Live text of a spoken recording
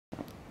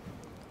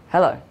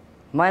Hello,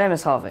 my name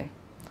is Harvey,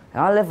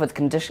 and I live with a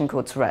condition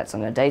called Tourette's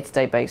on a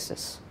day-to-day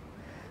basis.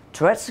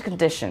 Tourette's is a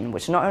condition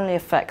which not only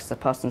affects the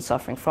person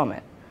suffering from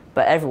it,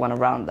 but everyone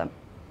around them.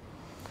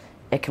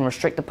 It can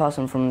restrict the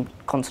person from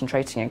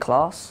concentrating in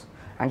class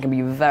and can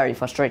be very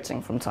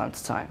frustrating from time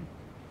to time.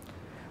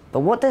 But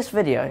what this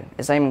video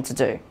is aiming to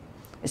do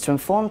is to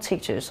inform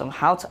teachers on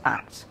how to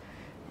act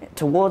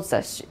towards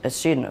a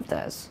student of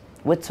theirs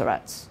with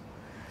Tourette's,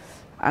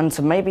 and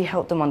to maybe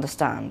help them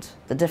understand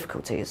the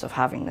difficulties of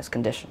having this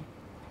condition.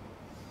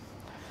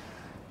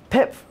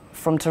 Pip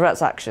from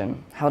Tourettes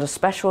Action held a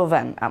special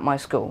event at my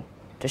school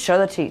to show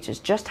the teachers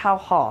just how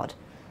hard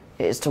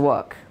it is to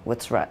work with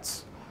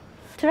Tourette's.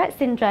 Tourette's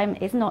syndrome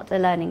is not a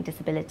learning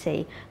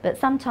disability, but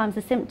sometimes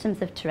the symptoms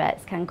of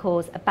Tourette's can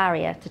cause a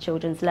barrier to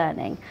children's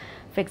learning.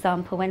 For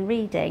example, when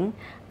reading,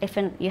 if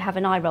you have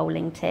an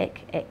eye-rolling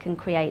tic, it can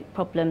create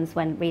problems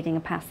when reading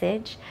a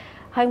passage.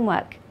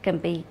 Homework can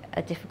be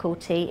a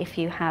difficulty if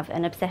you have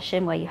an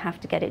obsession where you have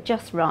to get it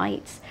just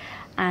right,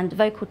 and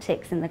vocal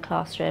tics in the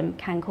classroom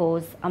can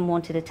cause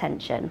unwanted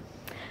attention.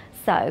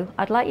 So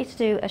I'd like you to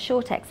do a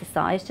short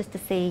exercise just to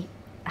see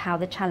how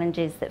the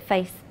challenges that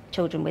face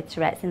children with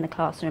Tourette's in the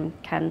classroom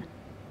can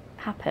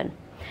happen.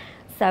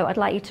 So I'd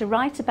like you to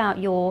write about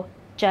your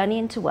journey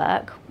into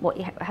work, what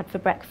you had for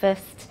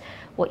breakfast,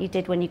 what you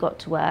did when you got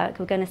to work.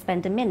 We're going to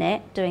spend a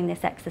minute doing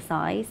this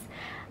exercise,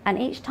 and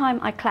each time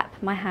I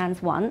clap my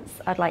hands once,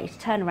 I'd like you to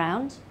turn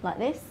around like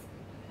this.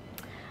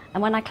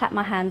 And when I clap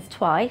my hands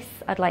twice,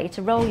 I'd like you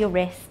to roll your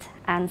wrist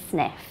and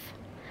sniff.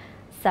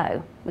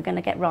 So we're going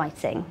to get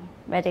writing.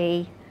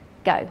 Ready,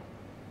 go.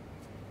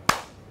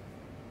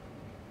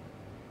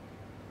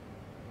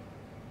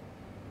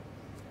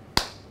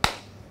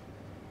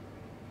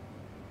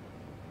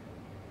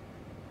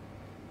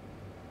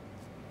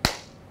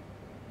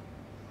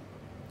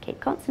 Keep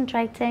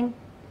concentrating.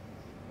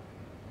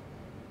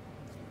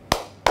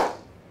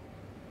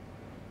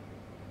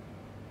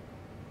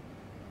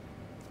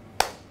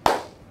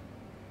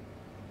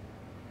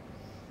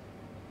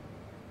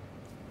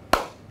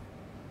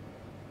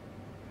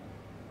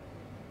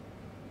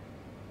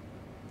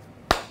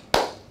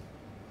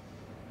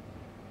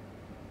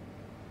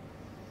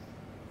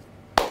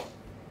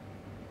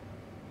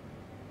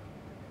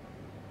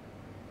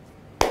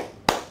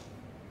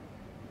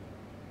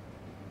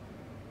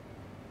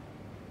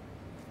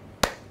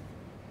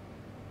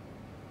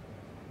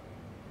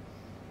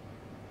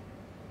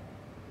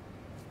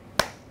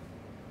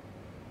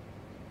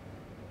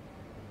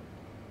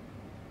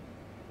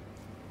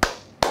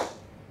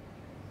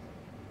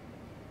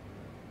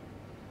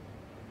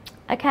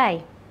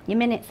 Okay, your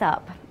minute's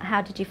up.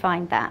 How did you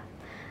find that?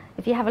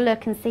 If you have a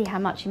look and see how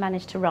much you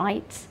managed to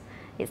write,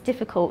 it's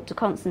difficult to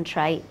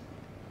concentrate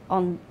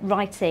on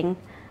writing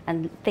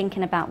and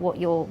thinking about what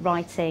you're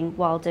writing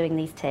while doing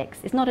these tics.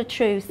 It's not a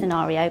true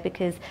scenario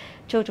because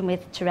children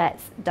with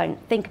Tourette's don't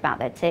think about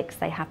their tics,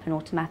 they happen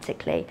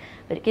automatically,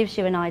 but it gives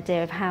you an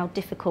idea of how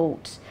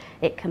difficult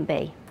it can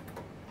be.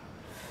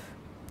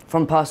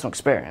 From personal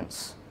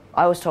experience,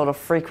 I was told off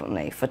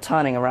frequently for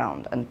turning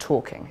around and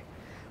talking,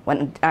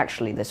 when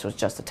actually this was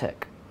just a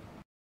tic.